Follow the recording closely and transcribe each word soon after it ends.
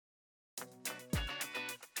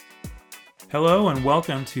Hello and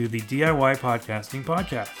welcome to the DIY Podcasting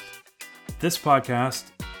Podcast. This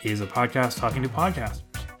podcast is a podcast talking to podcasters.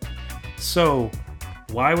 So,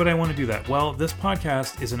 why would I want to do that? Well, this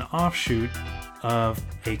podcast is an offshoot of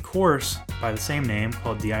a course by the same name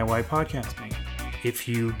called DIY Podcasting. If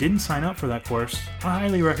you didn't sign up for that course, I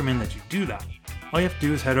highly recommend that you do that. All you have to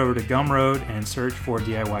do is head over to Gumroad and search for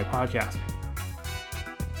DIY Podcasting.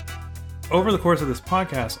 Over the course of this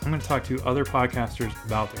podcast, I'm going to talk to other podcasters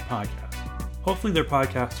about their podcast. Hopefully they're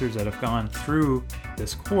podcasters that have gone through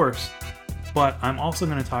this course, but I'm also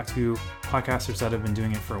going to talk to podcasters that have been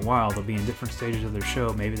doing it for a while. They'll be in different stages of their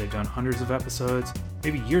show. Maybe they've done hundreds of episodes,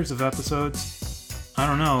 maybe years of episodes. I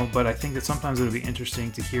don't know, but I think that sometimes it'll be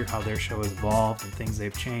interesting to hear how their show has evolved and things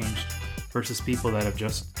they've changed versus people that have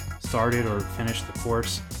just started or finished the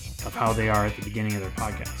course of how they are at the beginning of their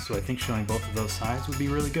podcast. So I think showing both of those sides would be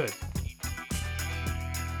really good.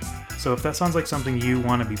 So if that sounds like something you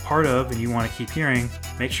want to be part of and you want to keep hearing,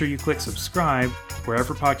 make sure you click subscribe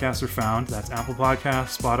wherever podcasts are found. That's Apple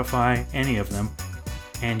Podcasts, Spotify, any of them.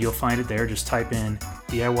 And you'll find it there. Just type in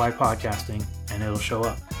DIY Podcasting and it'll show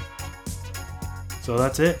up. So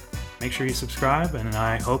that's it. Make sure you subscribe and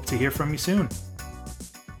I hope to hear from you soon.